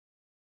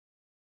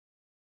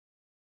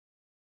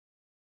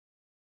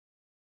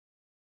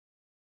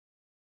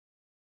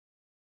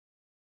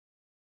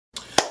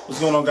What's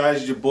going on, guys?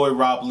 It's your boy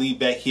Rob Lee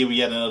back here with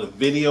yet another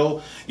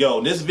video.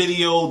 Yo, this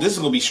video, this is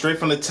gonna be straight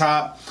from the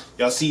top.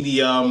 Y'all see the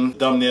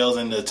thumbnails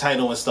and the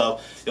title and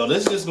stuff. Yo,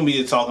 this is just gonna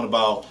be talking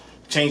about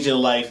changing your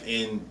life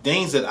and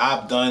things that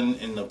I've done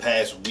in the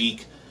past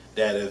week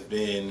that have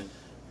been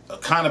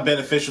kind of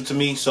beneficial to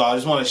me. So I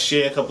just want to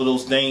share a couple of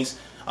those things.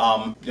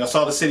 Y'all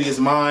saw The City Is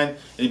Mine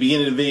in the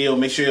beginning of the video.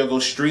 Make sure y'all go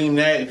stream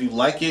that if you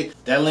like it.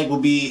 That link will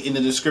be in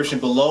the description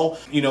below.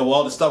 You know,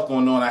 all the stuff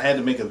going on, I had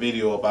to make a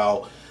video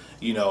about,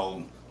 you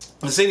know,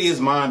 The City Is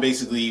Mine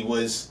basically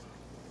was,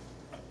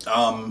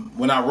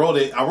 when I wrote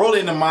it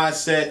in the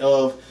mindset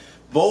of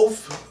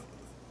both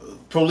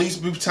police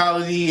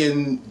brutality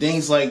and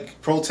things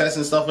like protests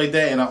and stuff like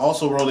that, and I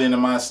also wrote it in the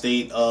mind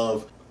state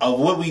of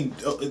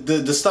what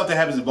the stuff that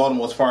happens in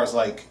Baltimore, as far as,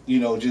 like, you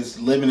know, just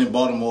living in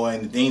Baltimore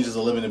and the dangers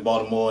of living in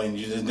Baltimore, and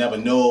you just never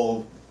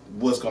know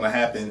what's gonna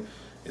happen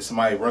if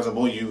somebody runs up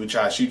on you and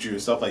try to shoot you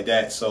and stuff like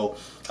that. So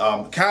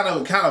kind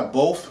of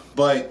both.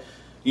 But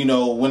you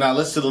know, when I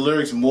listen to the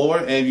lyrics more,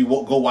 and if you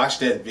go watch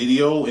that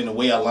video and the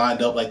way I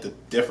lined up like the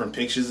different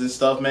pictures and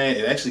stuff, man,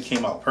 it actually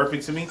came out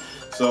perfect to me.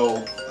 So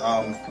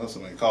that's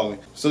somebody calling me.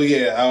 So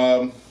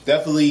yeah,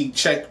 definitely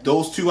check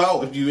those two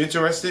out if you're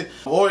interested,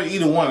 or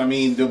either one. I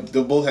mean,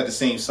 they both had the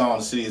same song,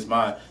 The City Is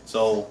Mine.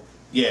 So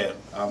yeah,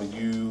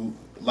 you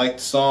like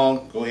the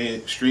song, go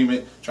ahead, stream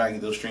it, try and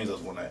get those streams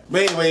up one night.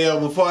 But anyway,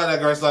 before I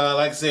digress,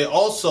 like I said,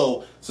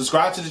 also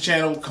subscribe to the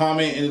channel,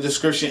 comment in the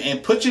description,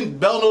 and put your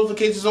bell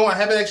notifications on. I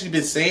haven't actually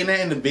been saying that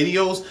in the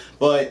videos,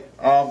 but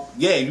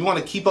yeah, if you want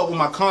to keep up with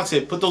my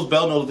content, put those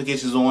bell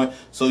notifications on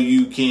so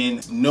you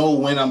can know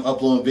when I'm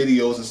uploading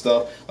videos and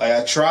stuff. Like,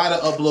 I try to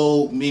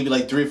upload maybe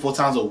like 3 or 4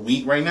 times a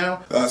week right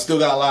now. I still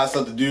got a lot of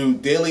stuff to do.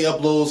 Daily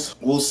uploads,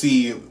 we'll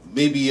see.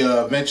 Maybe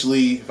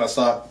eventually, if I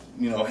start,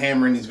 you know,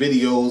 hammering these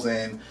videos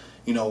and,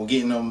 you know,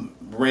 getting them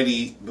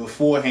ready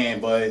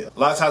beforehand. But a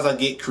lot of times I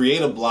get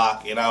creative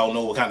block and I don't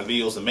know what kind of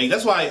videos to make.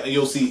 That's why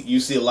you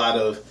see a lot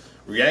of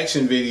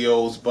reaction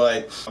videos,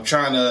 but I'm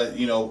trying to,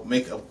 you know,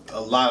 make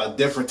a lot of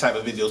different type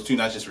of videos too,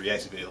 not just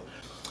reaction videos.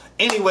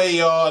 Anyway,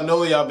 y'all, I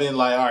know y'all been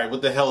like, all right,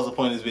 what the hell is the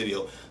point of this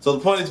video? So the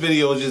point of this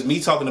video is just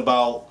me talking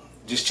about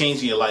just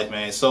changing your life,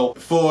 man. So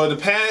for the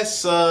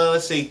past,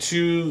 let's say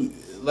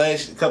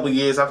last couple of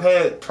years, I've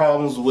had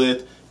problems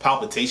with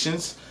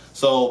palpitations.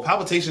 So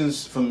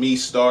palpitations for me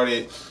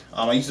started,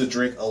 I used to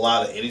drink a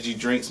lot of energy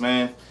drinks,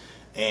 man,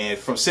 and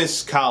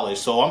since college.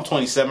 So I'm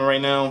 27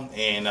 right now,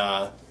 and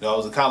I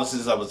was in college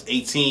since I was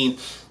 18,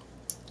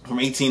 from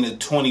 18 to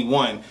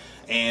 21,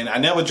 and I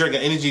never drank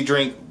an energy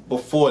drink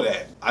before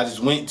that. I just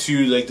went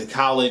to like the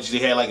college, they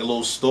had like a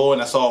little store,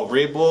 and I saw a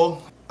Red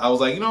Bull. I was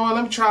like, you know what,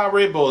 let me try a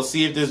Red Bull and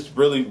see if this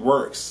really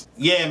works.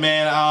 Yeah,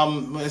 man,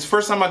 it's the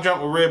first time I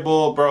drank a Red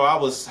Bull, bro, I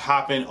was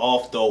hopping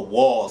off the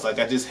walls. Like,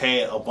 I just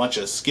had a bunch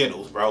of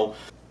Skittles, bro.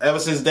 Ever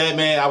since that,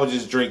 man, I would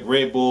just drink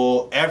Red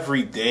Bull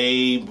every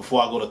day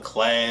before I go to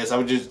class. I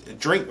would just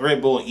drink Red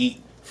Bull and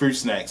eat fruit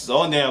snacks. It's the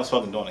only thing I was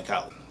fucking doing in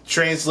college.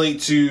 Translate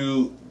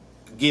to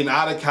getting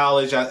out of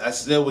college, I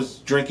still was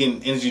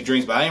drinking energy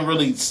drinks, but I didn't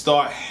really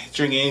start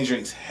drinking energy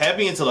drinks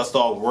heavy until I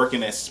started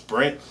working at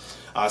Sprint.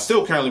 I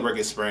still currently work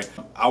at Sprint.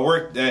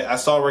 I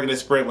started working at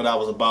Sprint when I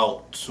was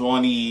about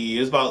 20.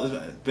 It's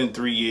been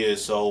 3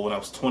 years. So when I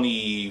was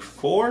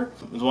 24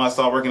 was when I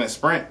started working at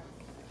Sprint.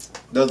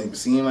 Doesn't even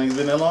seem like it's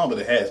been that long, but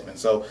it has been.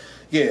 So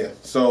yeah,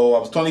 so I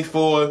was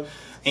 24,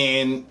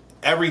 and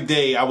every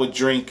day I would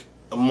drink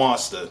a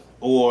Monster,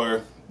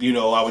 or, you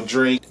know, I would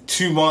drink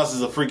 2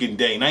 Monsters a freaking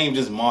day. Not even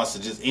just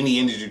Monster, just any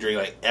energy drink,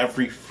 like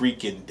every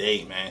freaking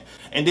day, man.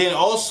 And then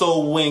also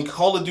when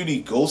Call of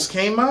Duty Ghosts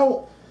came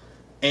out.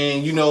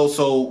 And, you know,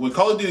 so when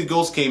Call of Duty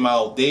Ghosts came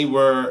out, you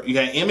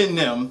had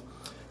Eminem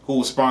who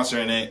was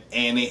sponsoring it,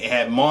 and they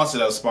had Monster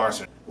that was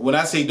sponsoring it. When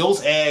I say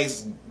those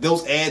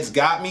ads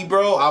got me,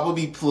 bro, I would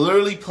be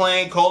literally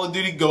playing Call of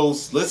Duty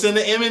Ghosts, listening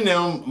to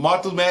Eminem,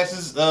 Marshall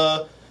Mathers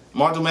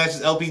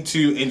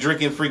LP2, and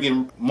drinking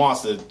freaking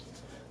Monster,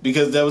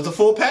 because that was the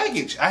full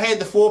package. I had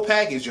the full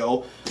package,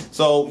 yo.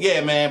 So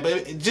yeah, man.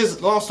 But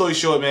just long story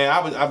short, man, I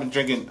was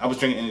drinking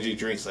energy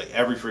drinks like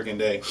every freaking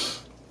day.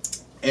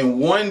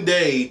 And one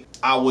day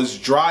I was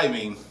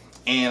driving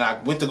and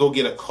I went to go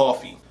get a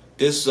coffee.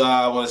 This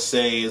I want to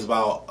say is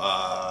about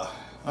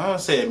I want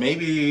to say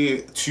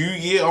maybe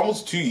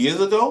almost 2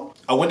 years ago.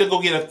 I went to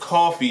go get a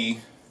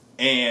coffee,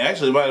 and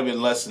actually it might have been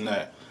less than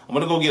that. I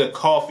went to go get a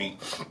coffee.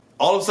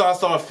 All of a sudden I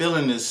started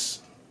feeling this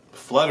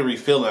fluttery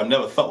feeling I've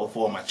never felt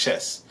before in my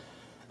chest,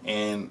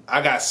 and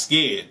I got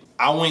scared.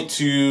 I went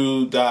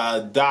to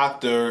the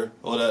doctor,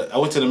 I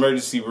went to the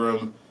emergency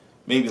room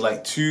maybe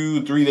like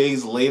 2-3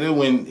 days later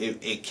when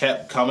it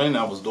kept coming.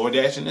 I was door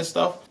dashing and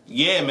stuff.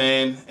 Yeah,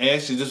 man. And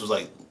actually, this was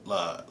like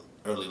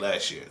early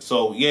last year.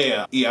 So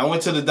yeah, I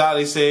went to the doctor.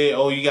 They said,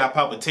 oh, you got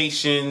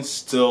palpitations,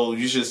 so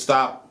you should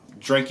stop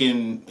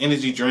drinking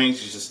energy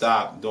drinks. You should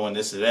stop doing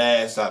this or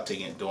that. Stop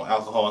doing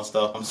alcohol and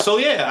stuff. So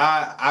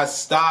yeah, I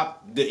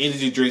stopped the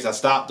energy drinks. I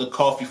stopped the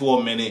coffee for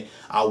a minute.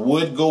 I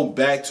would go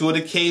back to it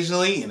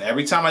occasionally, and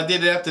every time I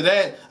did it after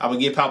that, I would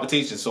get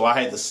palpitations. So I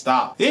had to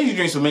stop. The energy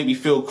drinks would make me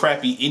feel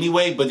crappy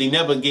anyway, but they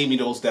never gave me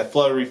that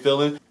fluttery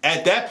feeling.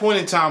 At that point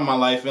in time in my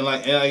life, and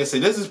like I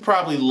said, this is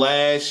probably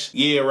last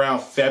year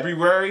around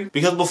February,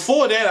 because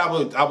before that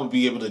I would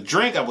be able to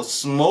drink. I would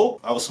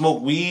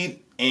smoke weed.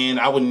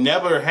 And I would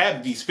never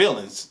have these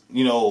feelings,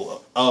 you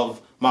know, of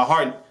my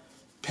heart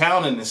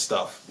pounding and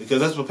stuff, because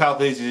that's what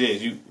palpitation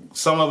is.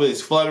 Some of it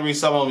is fluttering,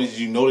 some of it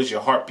is you notice your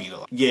heartbeat a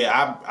lot.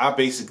 Yeah, I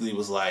basically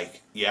was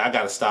like, yeah, I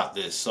gotta stop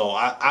this. So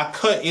I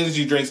cut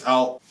energy drinks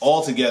out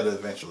altogether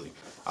eventually.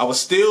 I was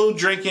still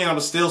drinking, I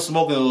was still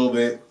smoking a little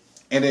bit,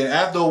 and then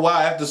after a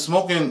while, after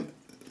smoking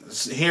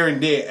here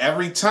and there,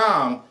 every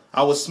time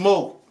I would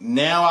smoke,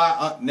 now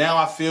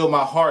I feel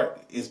my heart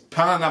is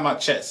pounding on my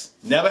chest.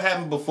 Never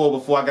happened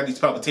before I got these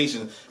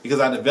palpitations,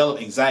 because I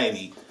developed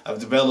anxiety. I've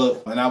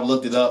developed, and I've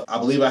looked it up, I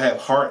believe I have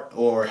heart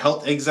or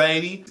health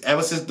anxiety.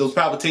 Ever since those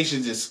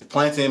palpitations just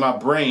planted in my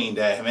brain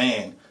that,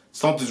 man,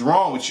 something's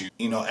wrong with you.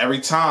 You know,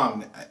 every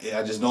time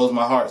I just knows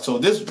my heart. So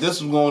this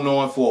was going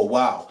on for a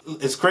while.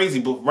 It's crazy,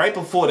 but right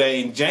before that,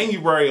 in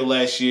January of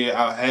last year,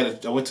 I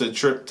went to a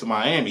trip to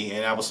Miami,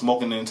 and I was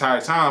smoking the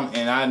entire time,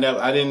 and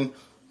I didn't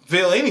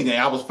feel anything.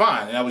 I was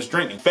fine, and I was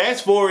drinking.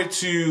 Fast forward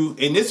to,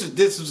 and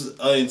this was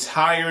an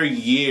entire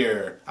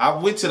year. I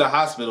went to the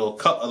hospital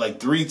like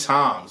 3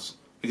 times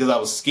because I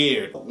was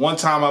scared. One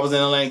time I was in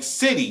Atlantic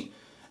City,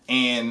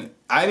 and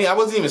I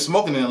wasn't even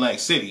smoking in Atlantic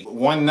City.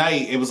 One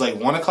night it was like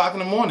 1 o'clock in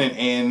the morning,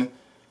 and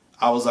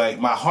I was like,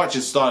 my heart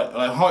just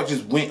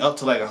went up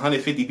to like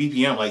 150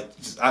 BPM, like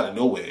just out of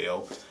nowhere,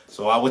 yo.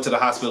 So I went to the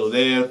hospital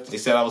there. They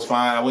said I was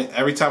fine.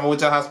 Every time I went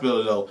to the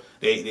hospital though,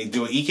 they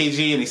do an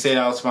EKG and they said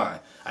I was fine.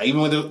 I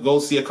even went to go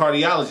see a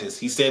cardiologist.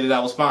 He said that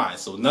I was fine.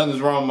 So nothing's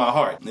wrong with my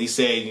heart. And he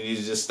said you need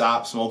to just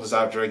stop smoking,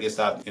 stop drinking,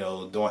 stop, you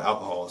know, doing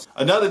alcohols.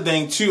 Another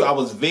thing too, I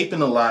was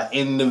vaping a lot,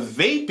 and the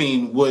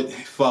vaping would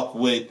fuck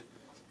with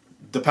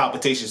the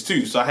palpitations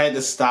too. So I had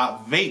to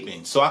stop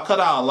vaping. So I cut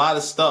out a lot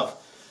of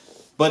stuff,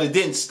 but it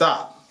didn't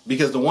stop.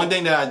 Because the one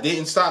thing that I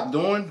didn't stop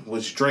doing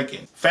was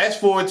drinking. Fast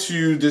forward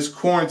to this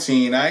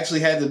quarantine. I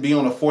actually had to be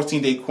on a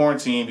 14-day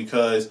quarantine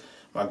because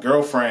my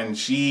girlfriend,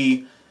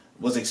 she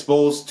was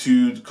exposed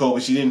to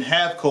COVID. She didn't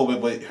have COVID,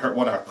 but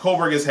one of her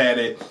coworkers had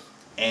it,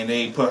 and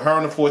they put her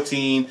on the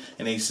 14,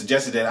 and they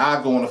suggested that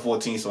I go on the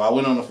 14. So I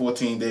went on the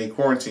 14-day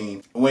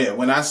quarantine.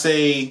 When I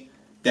say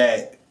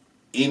that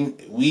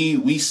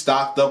we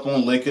stocked up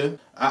on liquor,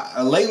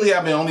 lately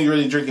I've been only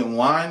really drinking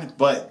wine,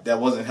 but that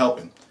wasn't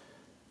helping.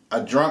 I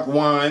drank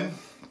wine,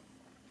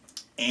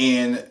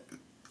 and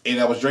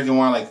I was drinking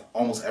wine like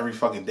almost every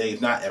fucking day,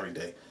 if not every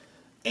day.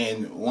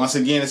 And once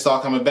again, it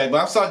started coming back.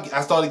 But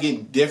I started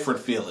getting different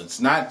feelings.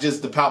 Not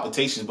just the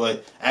palpitations,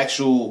 but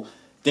actual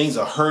things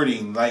are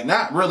hurting. Like,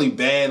 not really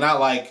bad. Not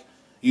like,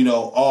 you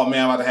know, oh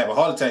man, I'm about to have a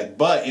heart attack.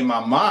 But in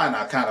my mind,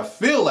 I kind of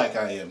feel like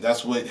I am.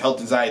 That's what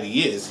health anxiety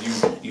is.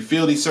 You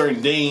feel these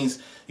certain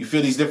things. You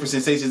feel these different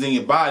sensations in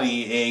your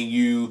body. And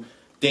you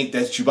think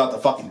that you're about to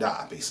fucking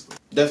die, basically.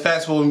 That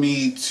fast forward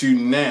me to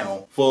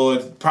now. For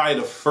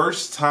probably the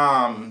first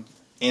time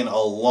in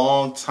a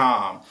long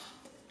time,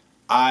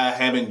 I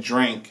haven't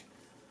drank.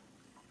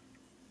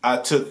 I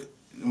took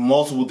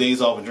multiple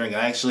days off of drinking.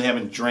 I actually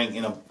haven't drank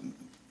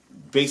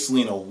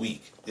basically in a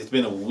week. It's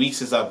been a week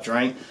since I've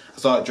drank. I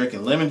started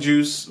drinking lemon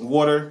juice,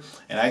 water,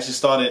 and I actually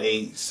started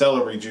a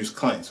celery juice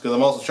cleanse because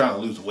I'm also trying to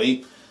lose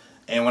weight.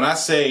 And when I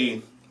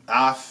say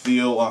I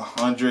feel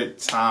 100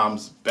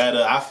 times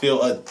better, I feel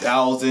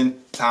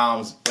 1,000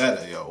 times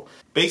better, yo.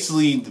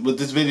 Basically, with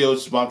this video,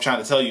 what I'm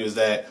trying to tell you is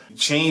that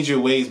change your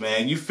ways,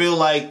 man. You feel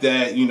like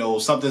that, you know,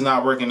 something's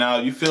not working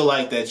out. You feel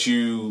like that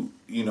you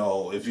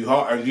know, if you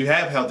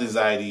have health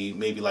anxiety,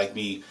 maybe like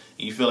me,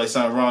 and you feel like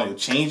something's wrong, you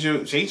change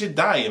your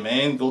diet,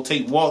 man. Go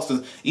take walks.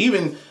 'Cause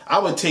even I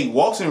would take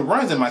walks and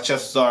runs, and my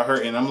chest would start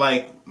hurting. I'm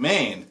like,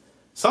 man,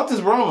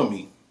 something's wrong with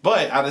me.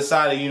 But I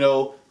decided, you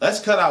know, let's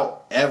cut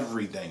out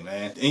everything,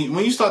 man. And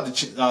when you start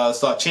to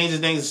start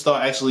changing things and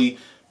start actually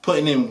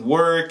putting in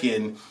work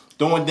and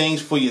doing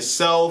things for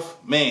yourself,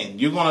 man,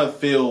 you're gonna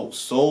feel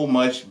so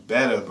much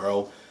better,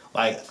 bro.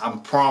 Like, I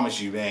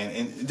promise you, man.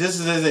 And this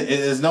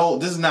is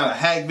not a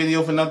hack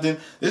video for nothing.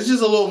 This is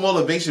just a little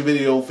motivation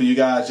video for you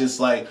guys. Just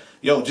like,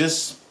 yo,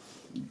 just,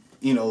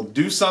 you know,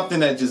 do something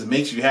that just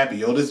makes you happy.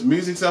 Yo, this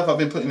music stuff, I've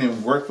been putting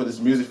in work for this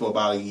music for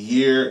about a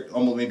year,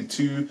 almost maybe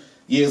 2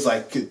 years,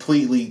 like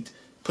completely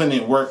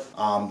putting in work,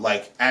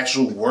 like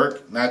actual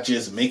work, not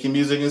just making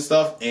music and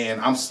stuff. And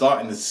I'm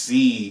starting to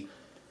see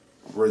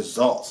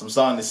results. I'm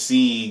starting to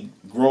see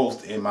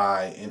growth in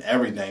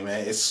everything,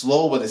 man. It's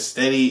slow, but it's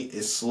steady.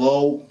 It's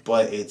slow,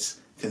 but it's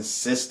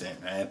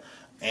consistent, man.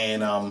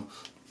 And I'm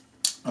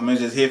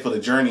just here for the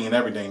journey and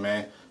everything,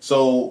 man.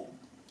 So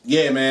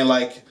yeah, man,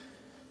 like,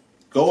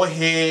 go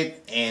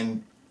ahead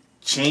and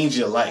change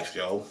your life,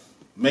 yo.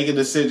 Make a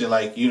decision.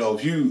 Like, you know,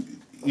 if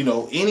you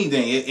know,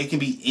 anything. It can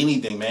be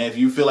anything, man. If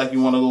you feel like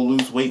you want to go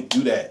lose weight,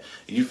 do that.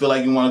 If you feel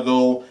like you want to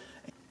go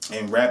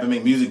and rap and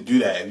make music, do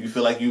that. If you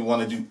feel like you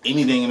want to do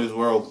anything in this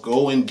world,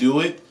 go and do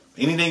it.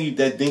 Anything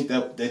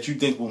that you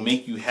think will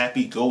make you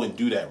happy, go and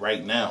do that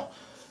right now.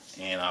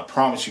 And I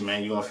promise you,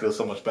 man, you're going to feel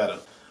so much better.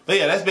 But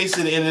yeah, that's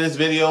basically the end of this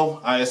video.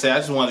 Like I said, I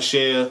just want to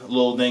share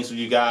little things with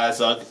you guys.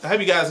 I hope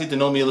you guys get to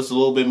know me a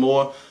little bit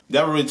more.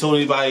 Never really told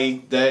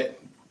anybody that.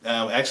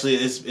 Actually,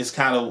 it's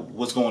kind of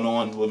what's going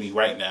on with me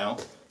right now.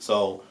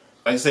 So,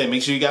 like I said,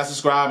 make sure you guys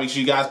subscribe. Make sure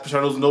you guys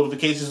turn those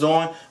notifications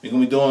on. We're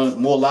going to be doing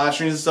more live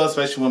streams and stuff,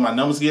 especially when my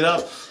numbers get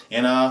up.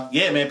 And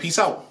yeah, man, peace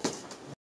out.